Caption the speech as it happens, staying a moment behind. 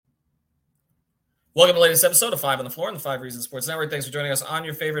Welcome to the latest episode of Five on the Floor on the Five Reasons Sports Network. Thanks for joining us on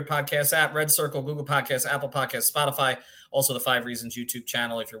your favorite podcast app, Red Circle, Google Podcasts, Apple Podcasts, Spotify, also the Five Reasons YouTube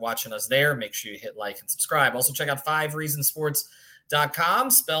channel. If you're watching us there, make sure you hit like and subscribe. Also check out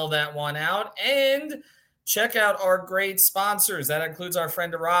fivereasonsports.com, spell that one out, and check out our great sponsors. That includes our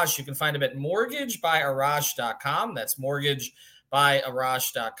friend Arash. You can find him at mortgagebyarash.com. That's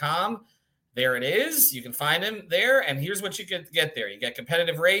mortgagebyarash.com. There it is. You can find him there. And here's what you could get there. You get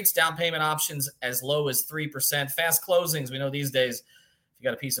competitive rates, down payment options as low as 3%, fast closings. We know these days, if you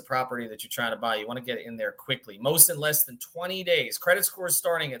got a piece of property that you're trying to buy, you want to get it in there quickly. Most in less than 20 days. Credit scores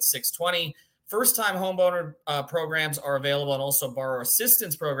starting at 620. First-time homeowner programs are available, and also borrower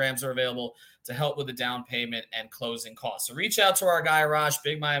assistance programs are available to help with the down payment and closing costs. So reach out to our guy, Arash,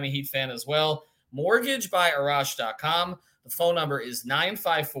 big Miami Heat fan as well. Mortgagebyarash.com. The phone number is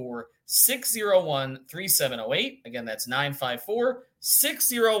 954-601-3708. Again, that's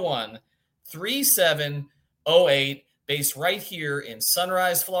 954-601-3708, based right here in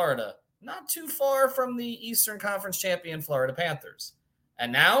Sunrise, Florida, not too far from the Eastern Conference champion Florida Panthers.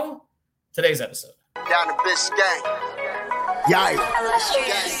 And now, today's episode. Down the Biscayne. Yikes.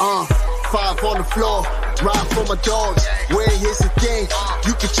 Five on the floor. Ride for my dogs. Where here's the thing.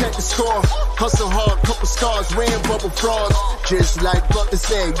 You can check the score. Hustle hard, couple scars, wearing bubble frogs. Just like Butler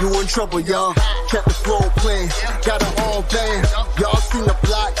said, you in trouble, y'all. Kept the floor playing. Got it all banned. Y'all seen the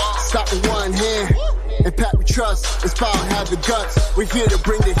block. Stop with one hand. And Pat we trust. It's power, have the guts. We're here to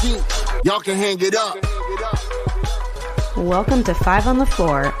bring the heat. Y'all can hang it up. Welcome to Five on the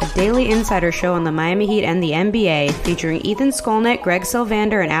Floor, a daily insider show on the Miami Heat and the NBA, featuring Ethan Skolnick, Greg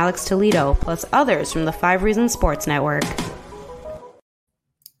Sylvander, and Alex Toledo, plus others from the Five Reasons Sports Network. I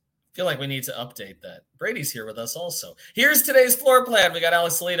feel like we need to update that. Brady's here with us also. Here's today's floor plan. We got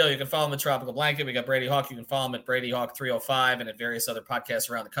Alex Toledo. You can follow him at Tropical Blanket. We got Brady Hawk. You can follow him at Brady Hawk 305 and at various other podcasts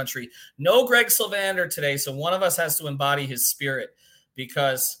around the country. No Greg Sylvander today, so one of us has to embody his spirit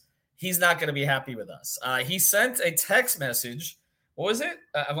because he's not going to be happy with us. He sent a text message. What was it?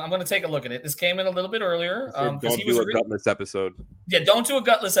 I'm going to take a look at it. This came in a little bit earlier. Don't do a gutless episode. Yeah, don't do a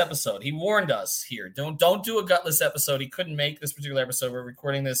gutless episode. He warned us here. Don't do a gutless episode. He couldn't make this particular episode. We're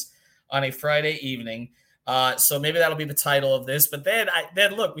recording this on a Friday evening. So maybe that'll be the title of this. But then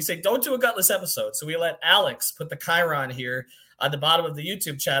look, we say don't do a gutless episode. So we let Alex put the chyron here on the bottom of the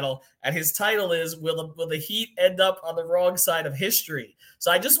YouTube channel, and his title is Will the Heat End Up on the Wrong Side of History?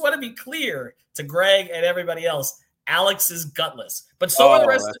 So I just want to be clear to Greg and everybody else, Alex is gutless. But so are the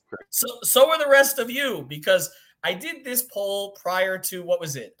rest so are the rest of you, because I did this poll prior to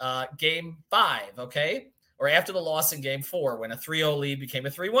Game 5, okay? Or after the loss in Game 4 when a 3-0 lead became a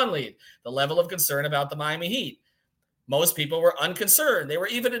 3-1 lead. The level of concern about the Miami Heat. Most people were unconcerned. They were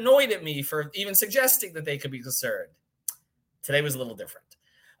even annoyed at me for even suggesting that they could be concerned. Today was a little different.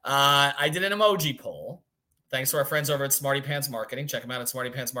 I did an emoji poll. Thanks to our friends over at Smarty Pants Marketing. Check them out at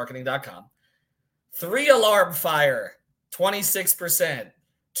smartypantsmarketing.com. 3 alarm fire, 26%.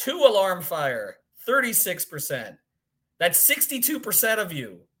 2 alarm fire, 36%. That's 62% of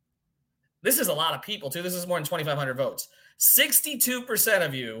you. This is a lot of people, too. This is more than 2,500 votes. 62%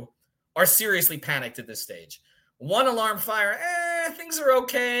 of you are seriously panicked at this stage. 1 alarm fire, things are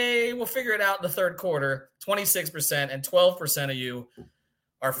okay. We'll figure it out in the third quarter. 26%, and 12% of you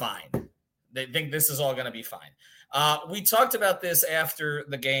are fine. They think this is all going to be fine. We talked about this after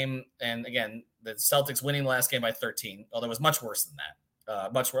the game, and again, the Celtics winning the last game by 13, although it was much worse than that.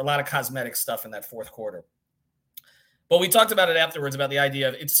 A lot of cosmetic stuff in that fourth quarter. But we talked about it afterwards, about the idea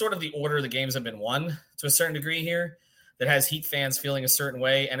of it's sort of the order the games have been won to a certain degree here that has Heat fans feeling a certain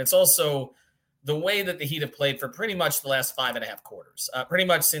way. And it's also the way that the Heat have played for pretty much the last 5.5 quarters. Pretty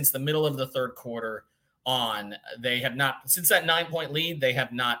much since the middle of the third quarter on, they have not, since that 9-point lead, they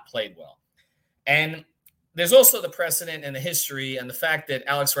have not played well. And there's also the precedent and the history and the fact that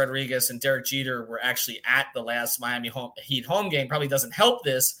Alex Rodriguez and Derek Jeter were actually at the last Miami Heat home game probably doesn't help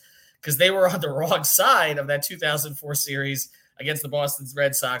this, because they were on the wrong side of that 2004 series against the Boston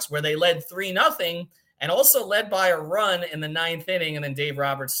Red Sox, where they led 3-0 and also led by a run in the 9th inning. And then Dave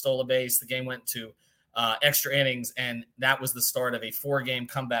Roberts stole a base. The game went to extra innings, and that was the start of a 4-game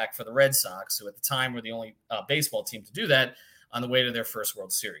comeback for the Red Sox, who at the time were the only baseball team to do that on the way to their first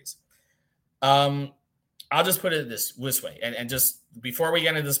World Series. I'll just put it this way, and just before we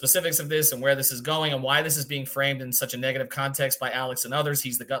get into the specifics of this and where this is going and why this is being framed in such a negative context by Alex and others,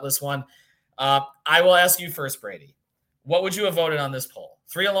 he's the gutless one. I will ask you first, Brady. What would you have voted on this poll?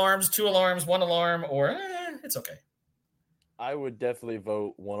 3 alarms, 2 alarms, 1 alarm, or it's okay? I would definitely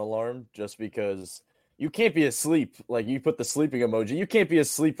vote 1 alarm, just because you can't be asleep. Like, you put the sleeping emoji. You can't be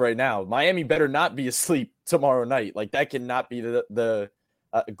asleep right now. Miami better not be asleep tomorrow night. Like, that cannot be the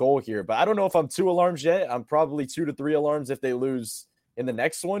goal here. But I don't know if I'm 2 alarms yet. I'm probably 2 to 3 alarms if they lose in the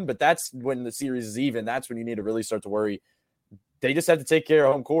next one. But that's when the series is even. That's when you need to really start to worry. They just have to take care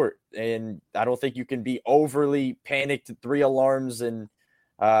of home court. And I don't think you can be overly panicked 3 alarms and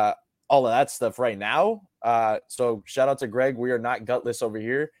all of that stuff right now. So shout out to Greg. We are not gutless over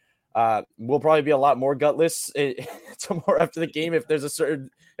here. We'll probably be a lot more gutless tomorrow after the game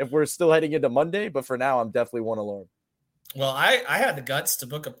if we're still heading into Monday. But for now, I'm definitely 1 alarm. Well, I had the guts to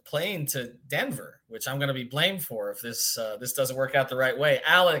book a plane to Denver, which I'm going to be blamed for if this doesn't work out the right way.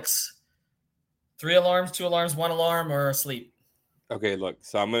 Alex, 3 alarms, 2 alarms, 1 alarm, or sleep? Okay, look.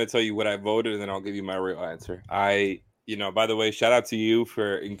 So I'm going to tell you what I voted, and then I'll give you my real answer. By the way, shout out to you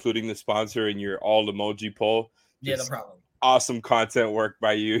for including the sponsor in your all emoji poll. Yeah, no problem. Awesome content work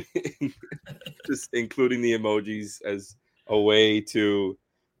by you. Just including the emojis as a way to,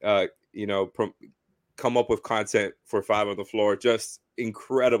 come up with content for 5 on the floor. Just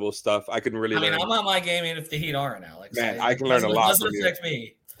incredible stuff. I can really learn. I'm on my game even if the Heat aren't, Alex. Man, I can learn a lot from you. It doesn't affect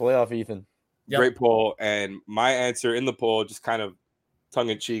me. Playoff Ethan. Yep. Great poll. And my answer in the poll, just kind of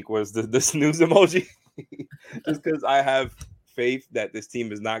tongue-in-cheek, was the snooze emoji. Just because I have faith that this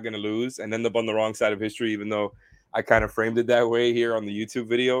team is not going to lose and end up on the wrong side of history, even though I kind of framed it that way here on the YouTube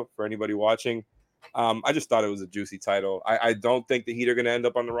video for anybody watching. I just thought it was a juicy title. I don't think the Heat are going to end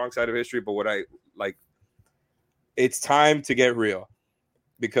up on the wrong side of history, but it's time to get real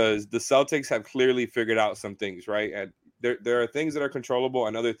because the Celtics have clearly figured out some things, right? And there are things that are controllable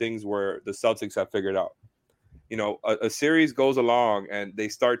and other things where the Celtics have figured out. A series goes along and they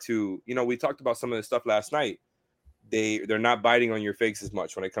start to, we talked about some of this stuff last night. They're not biting on your face as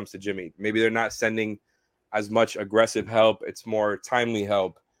much when it comes to Jimmy. Maybe they're not sending as much aggressive help. It's more timely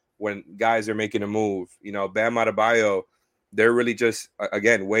help when guys are making a move. Bam Adebayo, they're really just,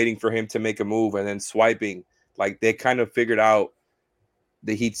 again, waiting for him to make a move and then swiping. Like they kind of figured out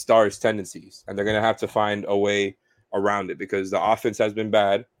the Heat stars' tendencies, and they're going to have to find a way around it because the offense has been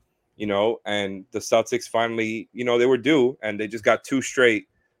bad, and the Celtics finally, they were due, and they just got 2 straight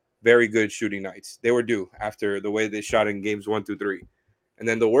very good shooting nights. They were due after the way they shot in games 1 through 3. And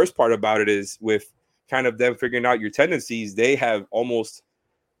then the worst part about it is with kind of them figuring out your tendencies, they have almost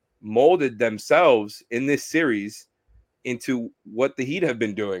molded themselves in this series into what the Heat have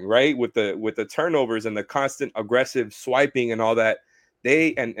been doing, right? With the turnovers and the constant aggressive swiping and all that.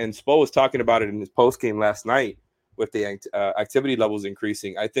 And Spo was talking about it in his post game last night with the activity levels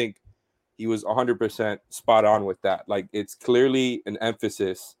increasing. I think he was 100% spot on with that. Like it's clearly an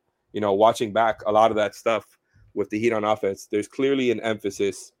emphasis, watching back a lot of that stuff with the Heat on offense. There's clearly an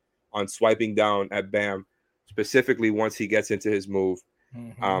emphasis on swiping down at Bam, specifically once he gets into his move.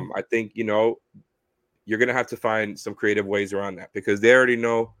 Mm-hmm. I think, you're going to have to find some creative ways around that because they already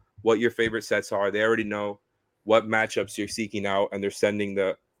know what your favorite sets are. They already know what matchups you're seeking out, and they're sending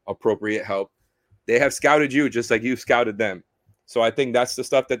the appropriate help. They have scouted you just like you scouted them. So I think that's the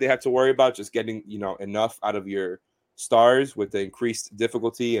stuff that they have to worry about, just getting, enough out of your stars with the increased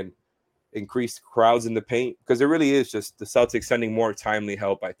difficulty and increased crowds in the paint, because it really is just the Celtics sending more timely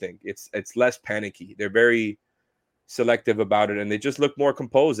help. I think it's less panicky. They're very selective about it, and they just look more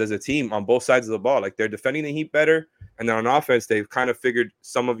composed as a team on both sides of the ball. Like they're defending the Heat better, and then on offense, they've kind of figured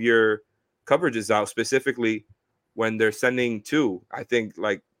some of your coverages out, specifically when they're sending 2. I think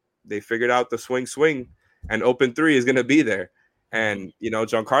like they figured out the swing, and open 3 is going to be there. And,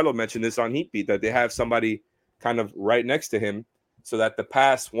 Giancarlo mentioned this on Heat Beat, that they have somebody kind of right next to him so that the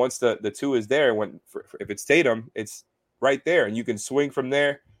pass, once the 2 is there, if it's Tatum, it's right there and you can swing from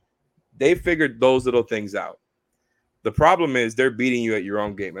there. They figured those little things out. The problem is they're beating you at your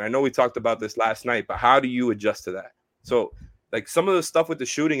own game. And I know we talked about this last night, but how do you adjust to that? So like some of the stuff with the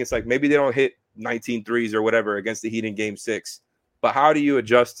shooting, it's like maybe they don't hit 19 threes or whatever against the Heat in game 6, but how do you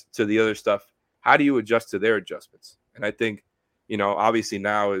adjust to the other stuff? How do you adjust to their adjustments? And I think, obviously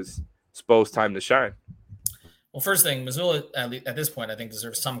now is Spo's time to shine. Well, first thing, Mazzulla at this point, I think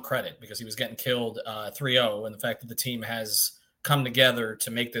deserves some credit because he was getting killed 3-0, and the fact that the team has come together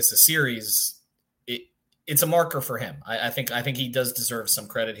to make this a series, it's a marker for him. I think he does deserve some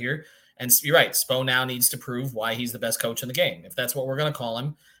credit here. And you're right, Spo now needs to prove why he's the best coach in the game. If that's what we're going to call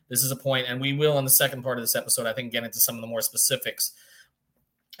him, this is a point, and we will in the second part of this episode, I think, get into some of the more specifics,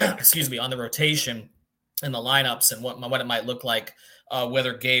 on the rotation and the lineups and what it might look like,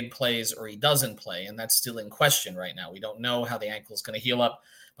 whether Gabe plays or he doesn't play, and that's still in question right now. We don't know how the ankle is going to heal up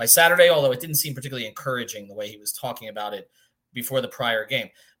by Saturday, although it didn't seem particularly encouraging the way he was talking about it before the prior game.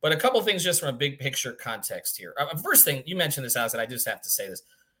 But a couple of things just from a big picture context here. First thing, you mentioned this, Alex, and I just have to say this.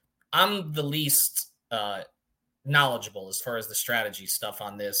 I'm the least knowledgeable as far as the strategy stuff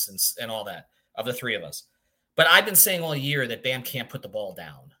on this and all that of the 3 of us. But I've been saying all year that Bam can't put the ball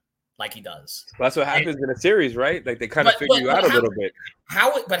down like he does. Well, that's what happens in a series, right? Like they kind of figure you out a little bit.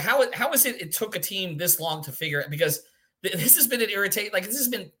 How is it? It took a team this long to figure it, because this has been an irritate. Like, this has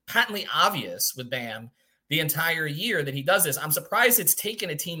been patently obvious with Bam the entire year that he does this. I'm surprised it's taken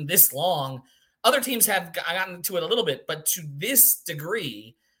a team this long. Other teams have gotten to it a little bit, but to this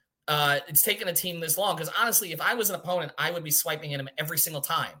degree, it's taken a team this long. Because honestly, if I was an opponent, I would be swiping at him every single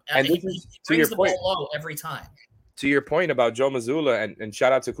time. And he brings the ball low every time. To your point about Joe Mazzulla, and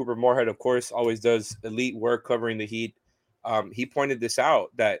shout out to Cooper Moorhead, of course, always does elite work covering the Heat. He pointed this out,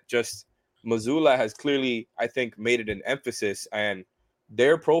 that just Mazzulla has clearly, I think, made it an emphasis, and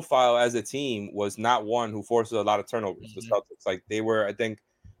their profile as a team was not one who forces a lot of turnovers. The Celtics, like, they were, I think,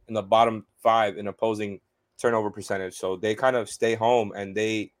 in the bottom 5 in opposing turnover percentage. So they kind of stay home and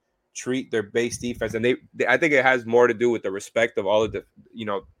they treat their base defense, and they I think it has more to do with the respect of all of the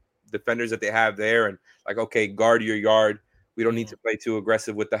defenders that they have there, and like, okay, guard your yard. We don't need to play too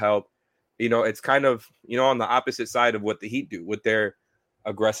aggressive with the help. It's kind of on the opposite side of what the Heat do with their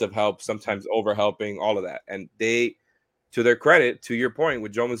aggressive help, sometimes over helping, all of that. And they, to their credit, to your point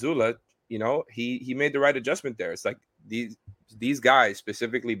with Joe Mazzulla, he made the right adjustment there. It's like these guys,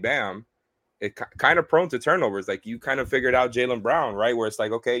 specifically Bam, it kind of prone to turnovers. Like, you kind of figured out Jaylen Brown, right? Where it's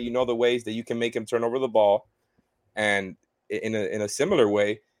like, okay, the ways that you can make him turn over the ball. And in a similar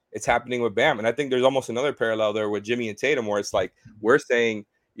way, it's happening with Bam. And I think there's almost another parallel there with Jimmy and Tatum, where it's like, we're saying,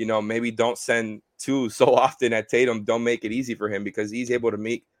 maybe don't send 2 so often at Tatum. Don't make it easy for him, because he's able to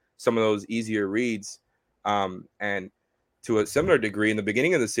make some of those easier reads. And to a similar degree, in the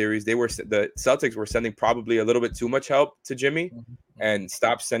beginning of the series, the Celtics were sending probably a little bit too much help to Jimmy and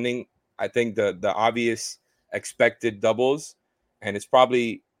stopped sending, I think, the obvious expected doubles. And it's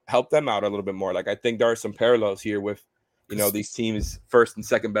probably helped them out a little bit more. Like, I think there are some parallels here with, these teams' first and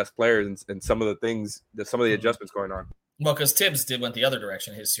second best players and some of the things, some of the adjustments going on. Well, because Tibbs went the other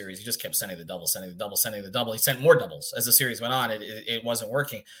direction in his series. He just kept sending the double. He sent more doubles as the series went on. It wasn't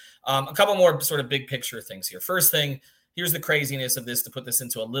working. A couple more sort of big picture things here. First thing, here's the craziness of this, to put this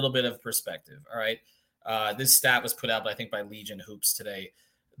into a little bit of perspective. All right. This stat was put out, I think, by Legion Hoops today.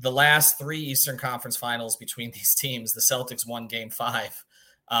 The last 3 Eastern Conference Finals between these teams, the Celtics won Game 5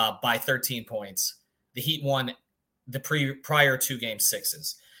 by 13 points. The Heat won the prior 2 Game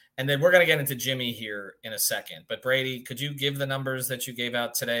 6s. And then we're going to get into Jimmy here in a second. But Brady, could you give the numbers that you gave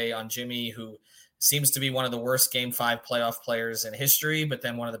out today on Jimmy, who seems to be one of the worst Game 5 playoff players in history, but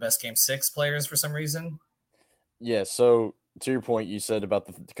then one of the best Game 6 players for some reason? Yeah, so to your point, you said about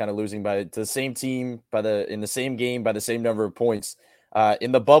the kind of losing to the same team in the same game by the same number of points.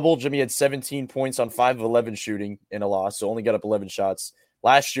 In the bubble, Jimmy had 17 points on 5 of 11 shooting in a loss, so only got up 11 shots.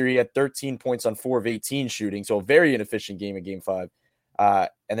 Last year, he had 13 points on 4 of 18 shooting, so a very inefficient game in Game 5.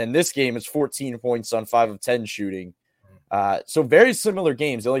 And then this game is 14 points on 5 of 10 shooting. So very similar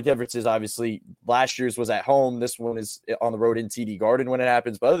games. The only difference is, obviously, last year's was at home. This one is on the road in TD Garden when it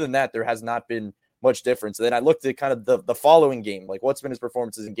happens. But other than that, there has not been much difference. And then I looked at kind of the following game, like what's been his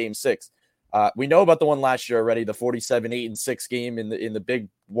performances in Game 6. We know about the one last year already, the 47-8-6 game in the big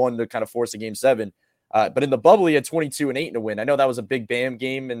one to kind of force a Game 7. But in the bubble, he had 22-8 to win. I know that was a big Bam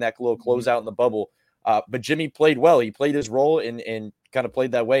game and that little closeout in the bubble. But Jimmy played well. He played his role and kind of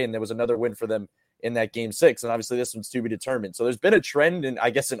played that way. And there was another win for them in that Game 6. And obviously this one's to be determined. So there's been a trend in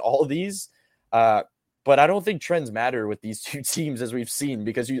all of these. But I don't think trends matter with these 2 teams, as we've seen,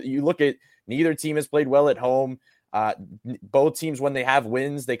 because you look at neither team has played well at home. Both teams, when they have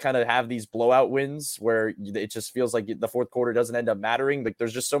wins, they kind of have these blowout wins where it just feels like the fourth quarter doesn't end up mattering. Like,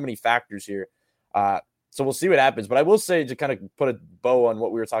 there's just so many factors here. So we'll see what happens. But I will say, to kind of put a bow on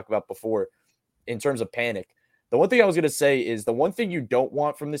what we were talking about before in terms of panic, the one thing I was going to say is the one thing you don't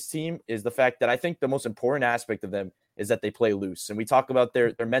want from this team is the fact that I think the most important aspect of them is that they play loose. And we talk about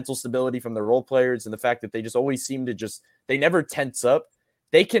their mental stability from their role players and the fact that they just always seem to they never tense up.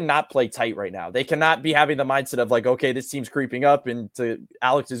 They cannot play tight right now. They cannot be having the mindset of like, okay, this team's creeping up, and to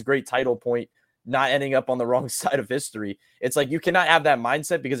Alex's great title point, not ending up on the wrong side of history. It's like, you cannot have that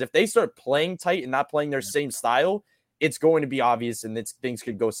mindset, because if they start playing tight and not playing their same style, it's going to be obvious and things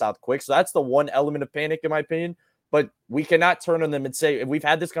could go south quick. So that's the one element of panic, in my opinion. But we cannot turn on them and say, and we've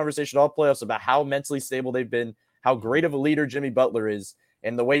had this conversation all playoffs about how mentally stable they've been, how great of a leader Jimmy Butler is,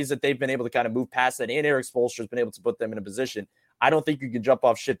 and the ways that they've been able to kind of move past that, and Erik Spoelstra has been able to put them in a position. I don't think you can jump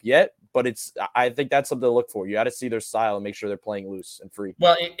off ship yet, but I think that's something to look for. You got to see their style and make sure they're playing loose and free.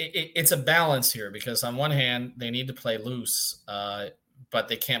 Well, it's a balance here, because on one hand, they need to play loose, but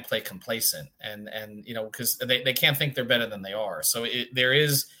they can't play complacent, and because they can't think they're better than they are. So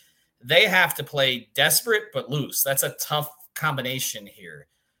they have to play desperate but loose. That's a tough combination here.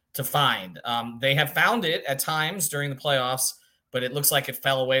 to find. They have found it at times during the playoffs, but it looks like it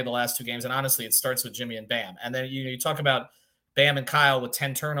fell away the last 2 games. And honestly, it starts with Jimmy and Bam. And then you talk about Bam and Kyle with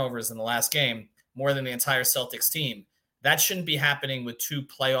 10 turnovers in the last game, more than the entire Celtics team. That shouldn't be happening with 2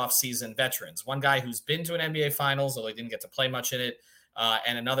 playoff season veterans. One guy who's been to an NBA Finals, although he didn't get to play much in it,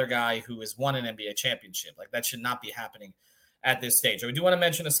 and another guy who has won an NBA championship. Like, that should not be happening at this stage. We do want to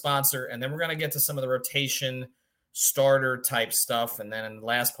mention a sponsor, and then we're going to get to some of the rotation starter type stuff. And then in the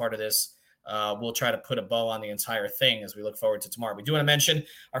last part of this, we'll try to put a bow on the entire thing as we look forward to tomorrow. We do want to mention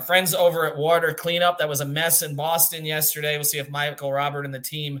our friends over at Water Cleanup. That was a mess in Boston yesterday. We'll see if Michael Robert and the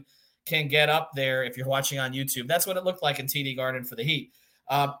team can get up there. If you're watching on YouTube, that's what it looked like in TD Garden for the Heat.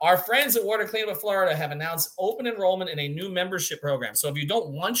 Our friends at Water Cleanup of Florida have announced open enrollment in a new membership program. So if you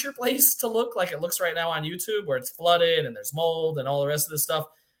don't want your place to look like it looks right now on YouTube, where it's flooded and there's mold and all the rest of this stuff,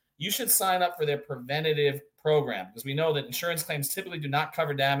 you should sign up for their preventative program, because we know that insurance claims typically do not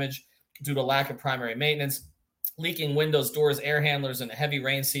cover damage due to lack of primary maintenance, leaking windows, doors, air handlers, and heavy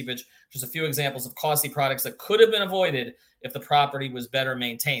rain seepage. Just a few examples of costly products that could have been avoided if the property was better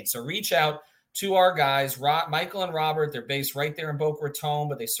maintained. So reach out to our guys, Michael and Robert. They're based right there in Boca Raton,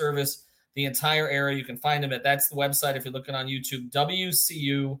 but they service the entire area. You can find them that's the website if you're looking on YouTube,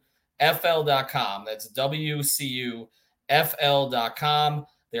 WCUFL.com. That's WCUFL.com.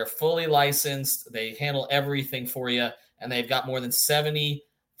 They're fully licensed. They handle everything for you, and they've got more than 70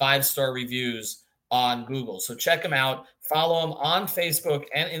 5-star reviews on Google. So check them out. Follow them on Facebook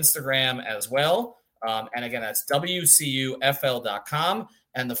and Instagram as well. And again, that's WCUFL.com.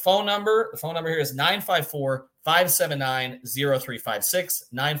 And the phone number here is 954-579-0356,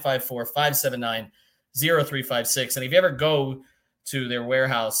 954-579-0356. And if you ever go to their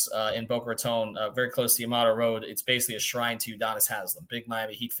warehouse in Boca Raton, very close to Yamato Road, it's basically a shrine to Udonis Haslem. Big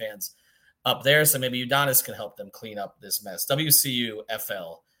Miami Heat fans up there. So maybe Udonis can help them clean up this mess.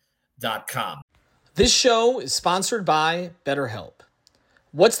 WCUFL.com. This show is sponsored by BetterHelp.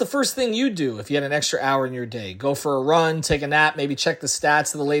 What's the first thing you do if you had an extra hour in your day? Go for a run, take a nap, maybe check the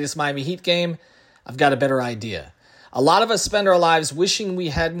stats of the latest Miami Heat game? I've got a better idea. A lot of us spend our lives wishing we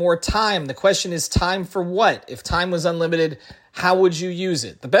had more time. The question is, time for what? If time was unlimited, how would you use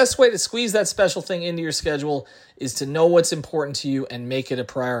it? The best way to squeeze that special thing into your schedule is to know what's important to you and make it a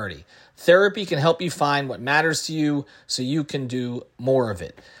priority. Therapy can help you find what matters to you so you can do more of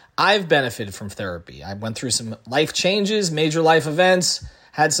it. I've benefited from therapy. I went through some life changes, major life events,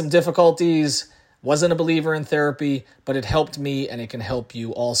 had some difficulties, wasn't a believer in therapy, but it helped me and it can help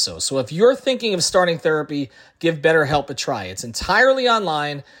you also. So if you're thinking of starting therapy, give BetterHelp a try. It's entirely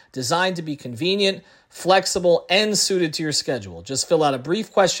online, designed to be convenient, flexible, and suited to your schedule. Just fill out a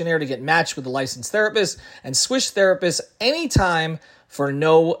brief questionnaire to get matched with a licensed therapist and switch therapists anytime for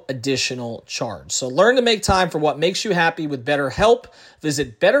no additional charge. So learn to make time for what makes you happy with BetterHelp.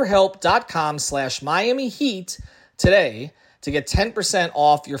 Visit BetterHelp.com/Miami Heat today to get 10%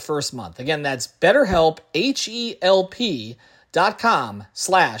 off your first month. Again, that's BetterHelp,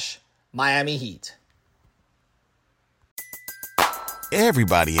 HELP.com/Miami Heat.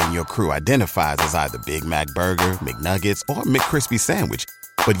 Everybody in your crew identifies as either Big Mac Burger, McNuggets, or McCrispy Sandwich.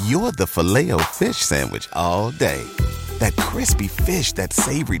 But you're the Filet-O-Fish Sandwich all day. That crispy fish, that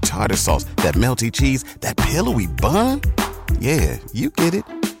savory tartar sauce, that melty cheese, that pillowy bun. Yeah, you get it.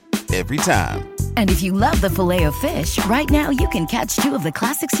 Every time. And if you love the Filet-O-Fish, right now you can catch 2 of the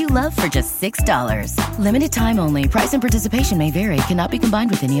classics you love for just $6. Limited time only. Price and participation may vary. Cannot be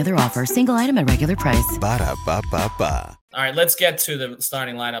combined with any other offer. Single item at regular price. Ba-da-ba-ba-ba. All right, let's get to the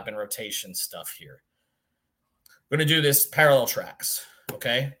starting lineup and rotation stuff here. We're going to do this parallel tracks,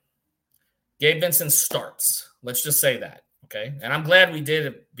 okay? Gabe Vincent starts. Let's just say that, okay? And I'm glad we did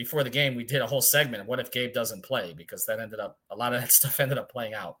it before the game. We did a whole segment of what if Gabe doesn't play, because that ended up, a lot of that stuff ended up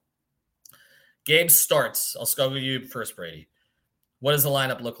playing out. Gabe starts. I'll go with you first, Brady. What does the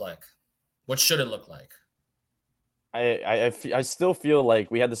lineup look like? What should it look like? I still feel like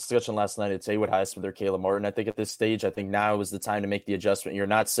we had this discussion last night. It's Haywood Highsmith or Caleb Martin. I think at this stage, I think now is the time to make the adjustment. You're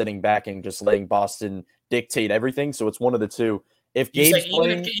not sitting back and just letting Boston dictate everything. So it's one of the two. If Gabe's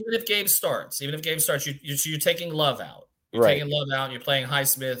playing, even if Gabe starts, you're taking Love out. You're taking Love out, and you're playing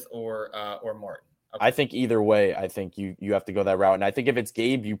Highsmith or Martin. Okay. I think either way, I think you have to go that route. And I think if it's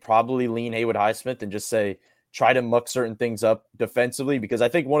Gabe, you probably lean Haywood Highsmith and just say, try to muck certain things up defensively, because I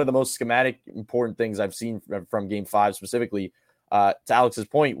think one of the most schematic important things I've seen from Game 5 specifically, to Alex's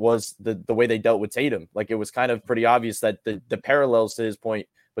point, was the way they dealt with Tatum. Like, it was kind of pretty obvious that the parallels to his point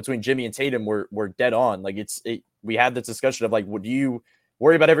between Jimmy and Tatum were dead on. Like, we had this discussion of like, would you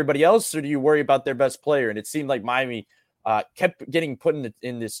worry about everybody else or do you worry about their best player? And it seemed like Miami kept getting put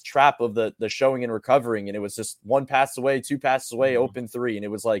in this trap of the showing and recovering. And it was just 1 pass away, 2 passes away, open 3. And it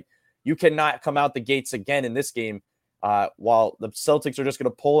was like, you cannot come out the gates again in this game while the Celtics are just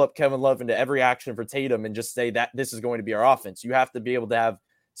going to pull up Kevin Love into every action for Tatum and just say that this is going to be our offense. You have to be able to have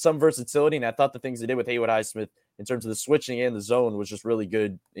some versatility. And I thought the things they did with Haywood Highsmith in terms of the switching and the zone was just really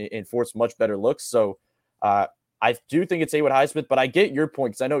good and forced much better looks. So I do think it's Haywood Highsmith, but I get your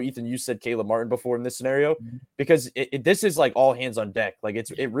point because I know, Ethan, you said Caleb Martin before in this scenario, because this is like all hands on deck. Like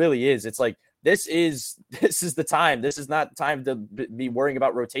it really is. It's like this is the time. This is not time to be worrying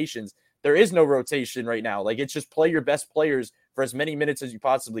about rotations. There is no rotation right now. Like, it's just play your best players for as many minutes as you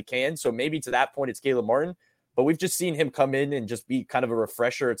possibly can. So maybe to that point, it's Caleb Martin, but we've just seen him come in and just be kind of a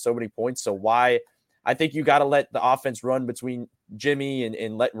refresher at so many points. So why? I think you got to let the offense run between Jimmy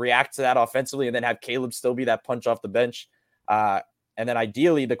and let react to that offensively, and then have Caleb still be that punch off the bench. And then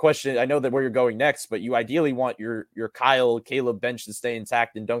ideally, the question, I know that where you're going next, but you ideally want your Kyle, Caleb bench to stay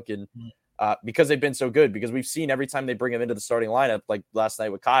intact, and Duncan, because they've been so good, because we've seen every time they bring him into the starting lineup, like last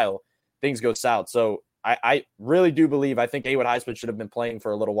night with Kyle, things go south. So I really do believe, I think Haywood Highsmith should have been playing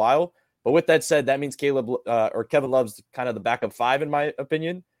for a little while. But with that said, that means Caleb or Kevin Love's kind of the backup 5, in my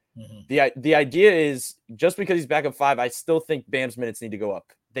opinion. The idea is, just because he's backup 5, I still think Bam's minutes need to go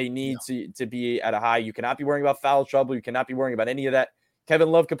up. They need to be at a high. You cannot be worrying about foul trouble. You cannot be worrying about any of that.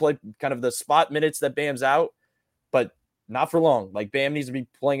 Kevin Love can play kind of the spot minutes that Bam's out, but not for long. Like, Bam needs to be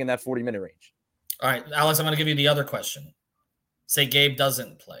playing in that 40-minute range. All right, Alex, I'm going to give you the other question. Say Gabe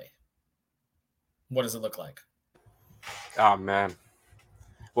doesn't play. What does it look like? Oh, man.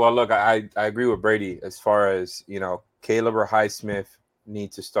 Well, look, I agree with Brady as far as, Caleb or Highsmith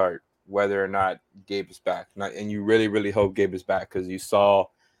need to start, whether or not Gabe is back. And you really, really hope Gabe is back, because you saw,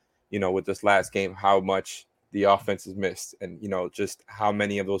 with this last game, how much the offense has missed, and, just how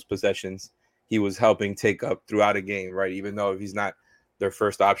many of those possessions he was helping take up throughout a game, right? Even though if he's not their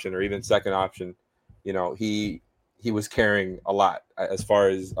first option or even second option, he was carrying a lot as far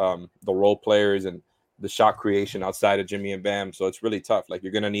as the role players and the shot creation outside of Jimmy and Bam. So it's really tough. Like,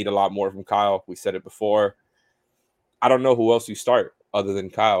 you're going to need a lot more from Kyle. We said it before. I don't know who else you start other than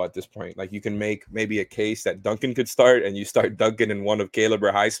Kyle at this point. Like, you can make maybe a case that Duncan could start, and you start Duncan in one of Caleb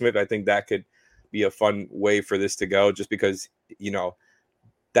or Highsmith. I think that could be a fun way for this to go, just because,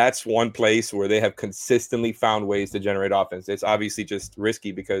 that's one place where they have consistently found ways to generate offense. It's obviously just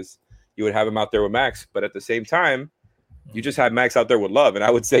risky because you would have him out there with Max, but at the same time, you just have Max out there with Love. And I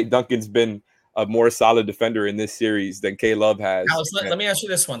would say Duncan's been a more solid defender in this series than K Love has. Alex, let me ask you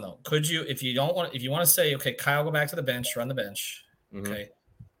this one though. Could you, if you want to say, okay, Kyle, go back to the bench, run the bench. Okay.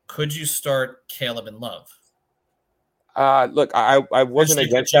 Could you start Caleb and Love? Look, I wasn't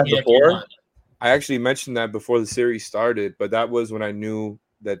against that before. I actually mentioned that before the series started, but that was when I knew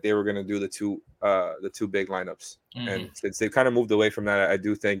that they were going to do the two big lineups. And since they've kind of moved away from that, I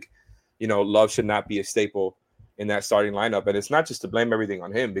do think, Love should not be a staple in that starting lineup. And it's not just to blame everything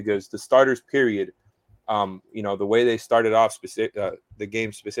on him, because the starters period, the way they started off the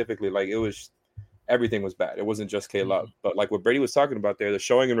game specifically, like, everything was bad. It wasn't just K Love, but like what Brady was talking about there, the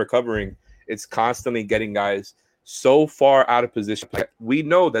showing and recovering, it's constantly getting guys so far out of position. We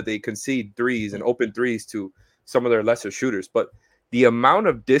know that they concede threes and open threes to some of their lesser shooters, but the amount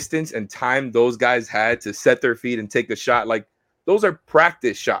of distance and time those guys had to set their feet and take a shot, like, those are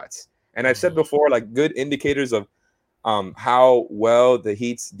practice shots. And I've said before, like, good indicators of how well the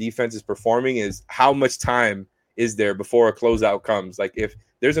Heat's defense is performing is how much time is there before a closeout comes. Like, if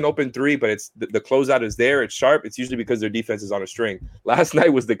there's an open three, but it's the closeout is there, it's sharp, it's usually because their defense is on a string. Last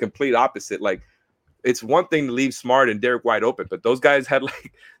night was the complete opposite. Like, it's one thing to leave Smart and Derek White open, but those guys had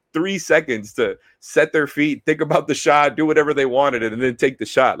like 3 seconds to set their feet, think about the shot, do whatever they wanted, and then take the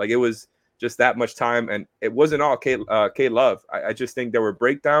shot. Like, it was just that much time, and it wasn't all K Love. I just think there were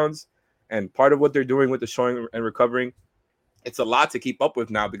breakdowns, and part of what they're doing with the showing and recovering, it's a lot to keep up with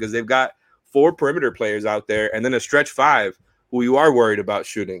now, because they've got 4 perimeter players out there and then a stretch 5 who you are worried about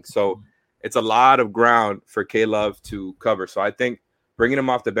shooting. So it's a lot of ground for K Love to cover. So I think bringing him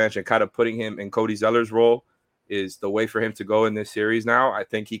off the bench and kind of putting him in Cody Zeller's role is the way for him to go in this series now. I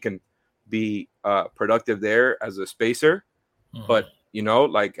think he can be productive there as a spacer. But,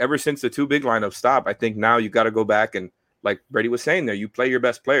 like, ever since the 2 big lineups stop, I think now you got to go back and, like Brady was saying there, you play your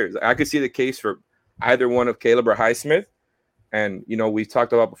best players. I could see the case for either one of Caleb or Highsmith. And, we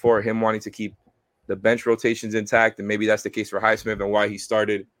talked about before him wanting to keep the bench rotations intact, and maybe that's the case for Highsmith and why he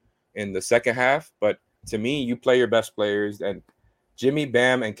started in the second half. But to me, you play your best players, and Jimmy,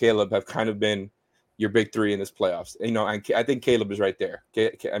 Bam, and Caleb have kind of been your big 3 in this playoffs. And I think Caleb is right there.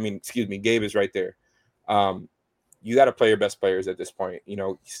 Gabe is right there. You got to play your best players at this point.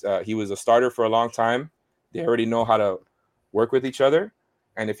 He was a starter for a long time. They already know how to work with each other.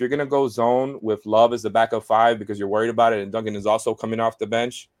 And if you're going to go zone with Love as the backup 5 because you're worried about it, and Duncan is also coming off the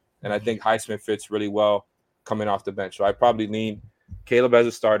bench, and I think Highsmith fits really well coming off the bench. So I probably lean Caleb as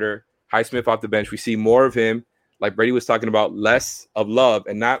a starter, Highsmith off the bench. We see more of him, like Brady was talking about, less of Love,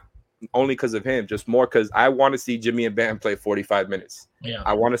 and not only because of him, just more because I want to see Jimmy and Bam play 45 minutes. Yeah,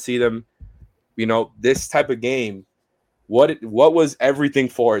 I want to see them, this type of game. What was everything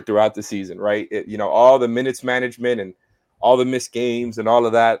for it throughout the season, right? All the minutes management and all the missed games and all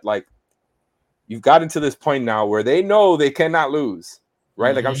of that. Like, you've gotten to this point now where they know they cannot lose, right?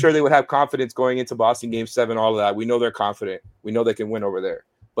 Mm-hmm. Like, I'm sure they would have confidence going into Boston Game 7, all of that. We know they're confident. We know they can win over there.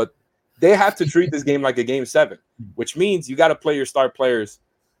 But they have to treat this game like a Game 7, which means you got to play your star players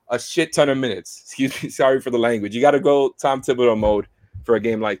a shit ton of minutes. Excuse me, sorry for the language. You got to go Tom Thibodeau mode for a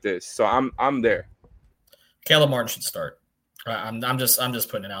game like this. So I'm there. Caleb Martin should start. I'm just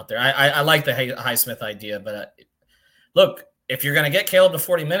putting it out there. I like the Highsmith idea, but look, if you're going to get Caleb to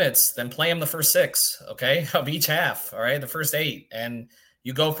 40 minutes, then play him the first 6, okay, of each half, all right, the first 8, and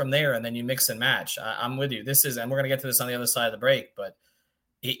you go from there, and then you mix and match. I'm with you. And we're going to get to this on the other side of the break, but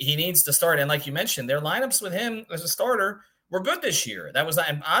he needs to start. And like you mentioned, their lineups with him as a starter were good this year.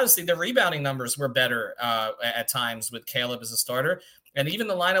 And honestly, the rebounding numbers were better at times with Caleb as a starter. And even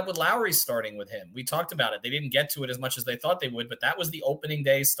the lineup with Lowry starting with him. We talked about it. They didn't get to it as much as they thought they would, but that was the opening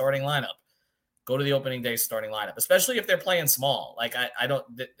day starting lineup. Go to the opening day starting lineup, especially if they're playing small. Like I don't.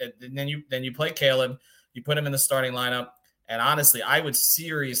 Then you play Caleb, you put him in the starting lineup, and honestly, I would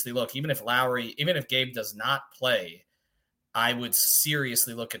seriously look. Even if Gabe does not play, I would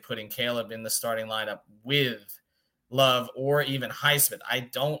seriously look at putting Caleb in the starting lineup with Love or even Highsmith. I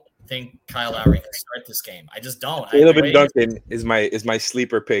don't think Kyle Lowry can start this game. I just don't. Caleb and Duncan is my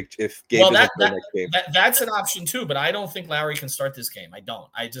sleeper pick if Gabe doesn't play next game. That's an option too, but I don't think Lowry can start this game. I don't.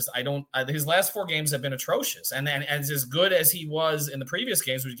 His last 4 games have been atrocious, and as good as he was in the previous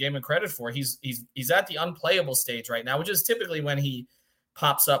games, which we gave him credit for, he's at the unplayable stage right now, which is typically when he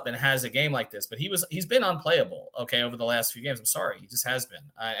pops up and has a game like this. But he's been unplayable, okay, over the last few games. I'm sorry, he just has been,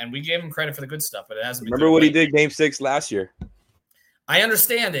 and we gave him credit for the good stuff, but it hasn't. Remember what he did Game 6 last year. I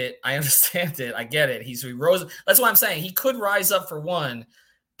understand it. I get it. He rose. That's why I'm saying he could rise up for one,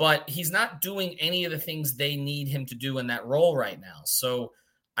 but he's not doing any of the things they need him to do in that role right now. So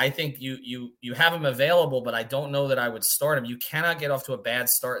I think you have him available, but I don't know that I would start him. You cannot get off to a bad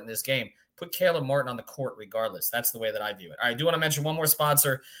start in this game. Put Caleb Martin on the court regardless. That's the way that I view it. All right, I do want to mention one more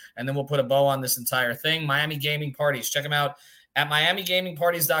sponsor, and then we'll put a bow on this entire thing. Miami Gaming Parties. Check them out at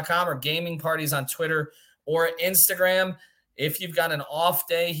miamigamingparties.com or Gaming Parties on Twitter or Instagram. If you've got an off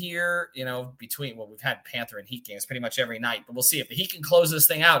day here, we've had Panther and Heat games pretty much every night, but we'll see if the Heat can close this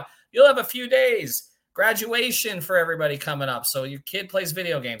thing out. You'll have a few days. Graduation for everybody coming up. So your kid plays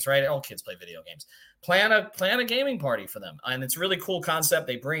video games, right? All kids play video games. Plan a gaming party for them. And it's a really cool concept.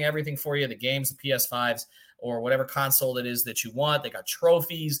 They bring everything for you, the games, the PS5s, or whatever console it is that you want. They got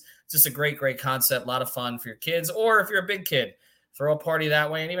trophies. It's just a great, great concept. A lot of fun for your kids. Or if you're a big kid, throw a party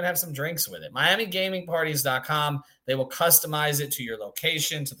that way and even have some drinks with it. MiamiGamingParties.com. They will customize it to your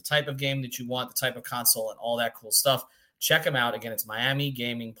location, to the type of game that you want, the type of console, and all that cool stuff. Check them out. Again, it's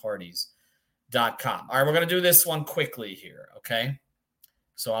MiamiGamingParties.com. All right, we're going to do this one quickly here, okay?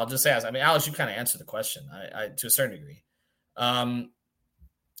 So I'll just ask. Alex, you kind of answered the question I to a certain degree.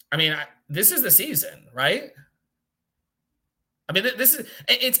 This is the season, right?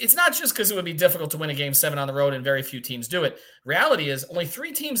 It's not just because it would be difficult to win a Game 7 on the road and very few teams do it. Reality is only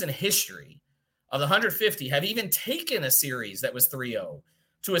 3 teams in history of the 150 have even taken a series that was 3-0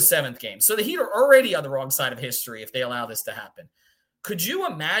 to a 7th game. So the Heat are already on the wrong side of history if they allow this to happen. Could you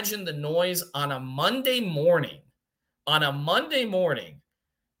imagine the noise on a Monday morning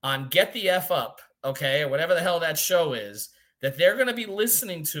on Get the F Up, okay, or whatever the hell that show is, that they're going to be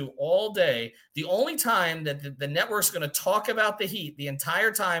listening to all day? The only time that the network's going to talk about the Heat the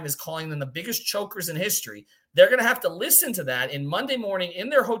entire time is calling them the biggest chokers in history. They're going to have to listen to that in Monday morning in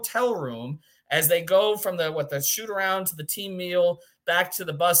their hotel room as they go from the shoot around to the team meal back to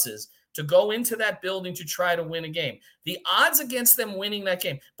the buses to go into that building to try to win a game. The odds against them winning that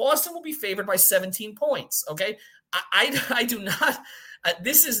game, Boston will be favored by 17 points, okay? I do not –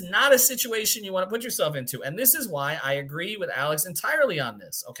 this is not a situation you want to put yourself into, and this is why I agree with Alex entirely on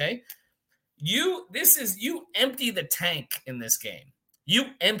this, okay? You empty the tank in this game. You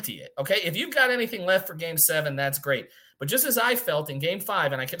empty it, okay? If you've got anything left for Game 7, that's great. But just as I felt in Game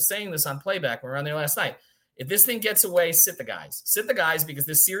 5, and I kept saying this on playback when we were on there last night, if this thing gets away, sit the guys. Sit the guys, because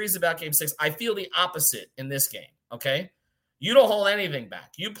this series is about Game 6. I feel the opposite in this game, okay? You don't hold anything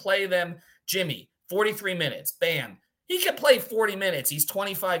back. You play them, Jimmy, 43 minutes, bam. He can play 40 minutes. He's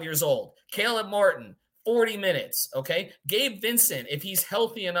 25 years old. Caleb Martin, 40 minutes, okay? Gabe Vincent, if he's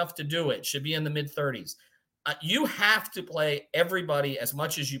healthy enough to do it, should be in the mid-30s. You have to play everybody as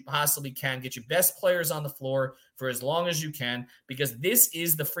much as you possibly can. Get your best players on the floor for as long as you can, because this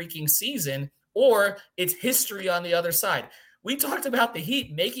is the freaking season, or it's history on the other side. We talked about the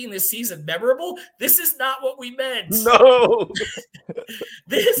Heat making this season memorable. This is not what we meant. No.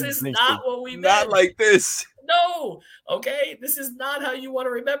 This is not what we meant. Not like this. No. Okay. This is not how you want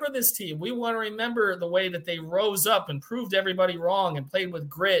to remember this team. We want to remember the way that they rose up and proved everybody wrong and played with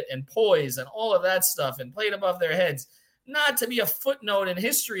grit and poise and all of that stuff and played above their heads. Not to be a footnote in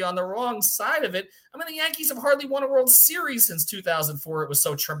history on the wrong side of it. I mean, the Yankees have hardly won a World Series since 2004. It was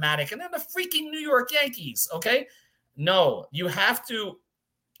so traumatic. And then the freaking New York Yankees. Okay. No, you have to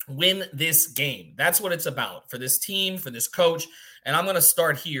win this game. That's what it's about for this team, for this coach. And I'm going to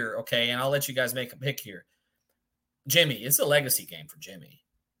start here, okay? And I'll let you guys make a pick here. Jimmy, it's a legacy game for Jimmy.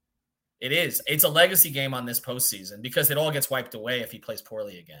 It is. It's a legacy game on this postseason because it all gets wiped away if he plays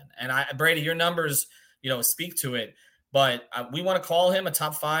poorly again. And Brady, your numbers, speak to it. But we want to call him a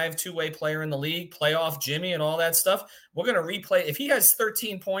top 5 two-way player in the league, playoff Jimmy and all that stuff. We're going to replay. If he has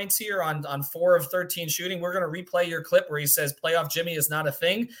 13 points here on 4 of 13 shooting, we're going to replay your clip where he says playoff Jimmy is not a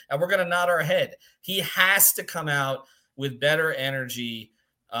thing, and we're going to nod our head. He has to come out with better energy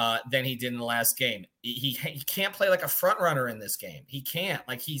than he did in the last game. He can't play like a front runner in this game. He can't.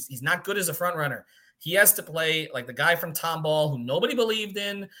 Like he's not good as a front runner. He has to play like the guy from Tomball who nobody believed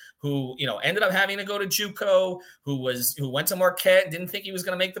in, who, ended up having to go to JUCO, who went to Marquette, didn't think he was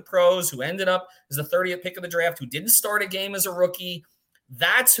going to make the pros, who ended up as the 30th pick of the draft, who didn't start a game as a rookie.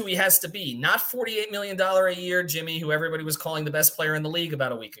 That's who he has to be. Not $48 million a year, Jimmy, who everybody was calling the best player in the league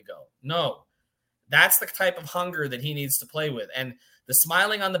about a week ago. No, that's the type of hunger that he needs to play with. And the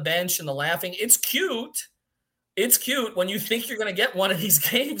smiling on the bench and the laughing, it's cute. It's cute when you think you're going to get one of these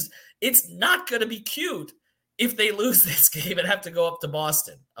games. It's not going to be cute if they lose this game and have to go up to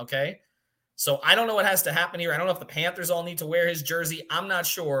Boston, okay? So I don't know what has to happen here. I don't know if the Panthers all need to wear his jersey. I'm not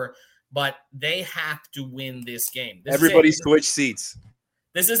sure, but they have to win this game. Everybody switch seats.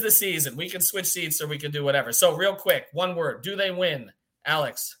 This is the season. We can switch seats or we can do whatever. So real quick, one word. Do they win?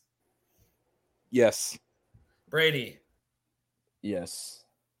 Alex? Yes. Brady? Yes.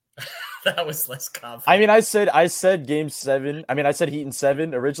 That was less confident. I mean, I said game 7. I mean, I said Heat in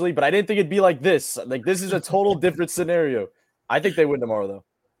 7 originally, but I didn't think it'd be like this. Like, this is a total different scenario. I think they win tomorrow, though.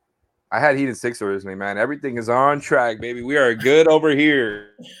 I had Heat in 6 originally, man. Everything is on track, baby. We are good over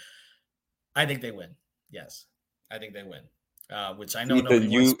here. I think they win. Yes. I think they win. Which I know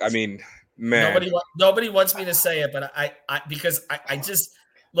nobody wants me to say it, but I just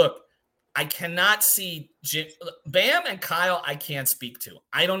look. I cannot see Bam and Kyle. I can't speak to.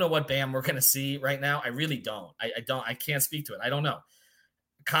 I don't know what Bam we're going to see right now. I really don't. I can't speak to it. I don't know.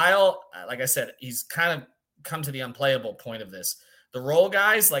 Kyle, like I said, he's kind of come to the unplayable point of this. The role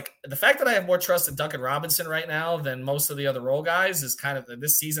guys, like the fact that I have more trust in Duncan Robinson right now than most of the other role guys is kind of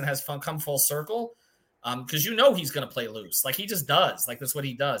this season has come full circle. Because he's going to play loose. Like he just does. Like that's what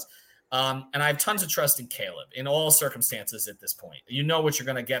he does. And I have tons of trust in Caleb in all circumstances at this point. You know what you're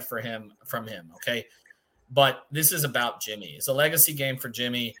going to get from him, okay? But this is about Jimmy. It's a legacy game for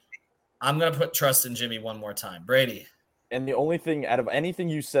Jimmy. I'm going to put trust in Jimmy one more time. Brady. And the only thing out of anything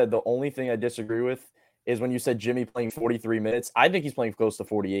you said, the only thing I disagree with is when you said Jimmy playing 43 minutes. I think he's playing close to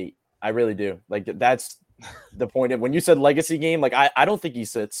 48. I really do. Like that's the point. When you said legacy game, like I don't think he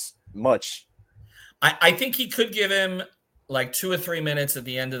sits much. I think he could give him like 2 or 3 minutes at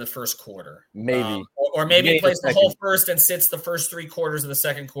the end of the first quarter. Maybe. Or maybe he plays the whole first and sits the first 3 quarters of the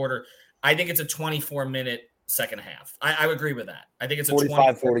second quarter. I think it's a 24-minute second half. I would agree with that. I think it's a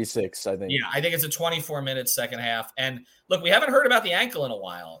 45-46, I think. Yeah, I think it's a 24-minute second half. And look, we haven't heard about the ankle in a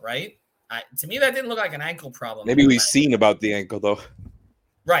while, right? To me, that didn't look like an ankle problem. Maybe we've seen about the ankle, though.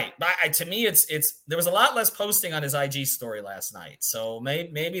 Right. But to me, it's there was a lot less posting on his IG story last night. So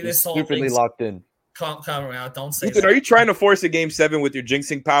maybe this whole stupidly locked in. Come around. Don't say Ethan, that. Are you trying to force a game 7 with your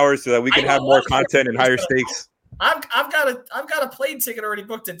jinxing powers so that we can have more content and higher stakes? I've got a plane ticket already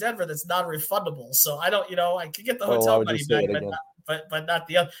booked to Denver that's non-refundable. So I don't, I could get the hotel money back, but not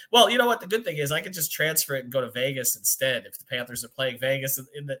the other. Well, you know what? The good thing is I could just transfer it and go to Vegas instead if the Panthers are playing Vegas.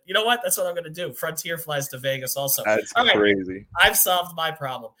 You know what? That's what I'm going to do. Frontier flies to Vegas also. That's crazy. I've solved my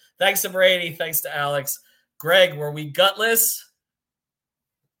problem. Thanks to Brady. Thanks to Alex. Greg, were we gutless?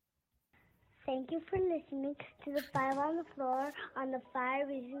 Thank you for listening to the 5 on the Floor on the 5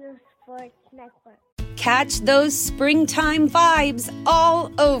 Regional Sports Network. Catch those springtime vibes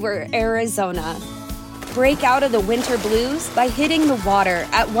all over Arizona. Break out of the winter blues by hitting the water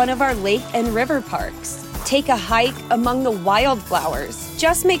at one of our lake and river parks. Take a hike among the wildflowers.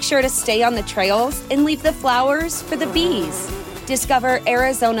 Just make sure to stay on the trails and leave the flowers for the bees. Discover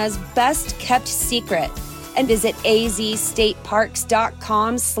Arizona's best kept secret and visit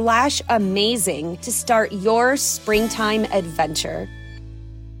azstateparks.com/amazing to start your springtime adventure.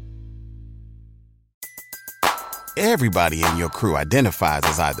 Everybody in your crew identifies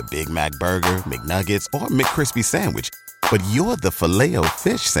as either Big Mac Burger, McNuggets, or McCrispy Sandwich. But you're the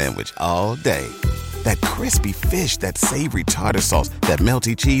Filet-O-Fish Sandwich all day. That crispy fish, that savory tartar sauce, that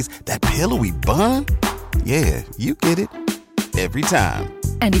melty cheese, that pillowy bun. Yeah, you get it. Every time.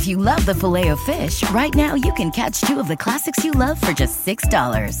 And if you love the Filet-O-Fish, right now you can catch 2 of the classics you love for just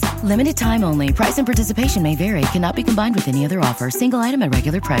 $6. Limited time only. Price and participation may vary. Cannot be combined with any other offer. Single item at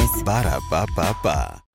regular price. Ba-da-ba-ba-ba.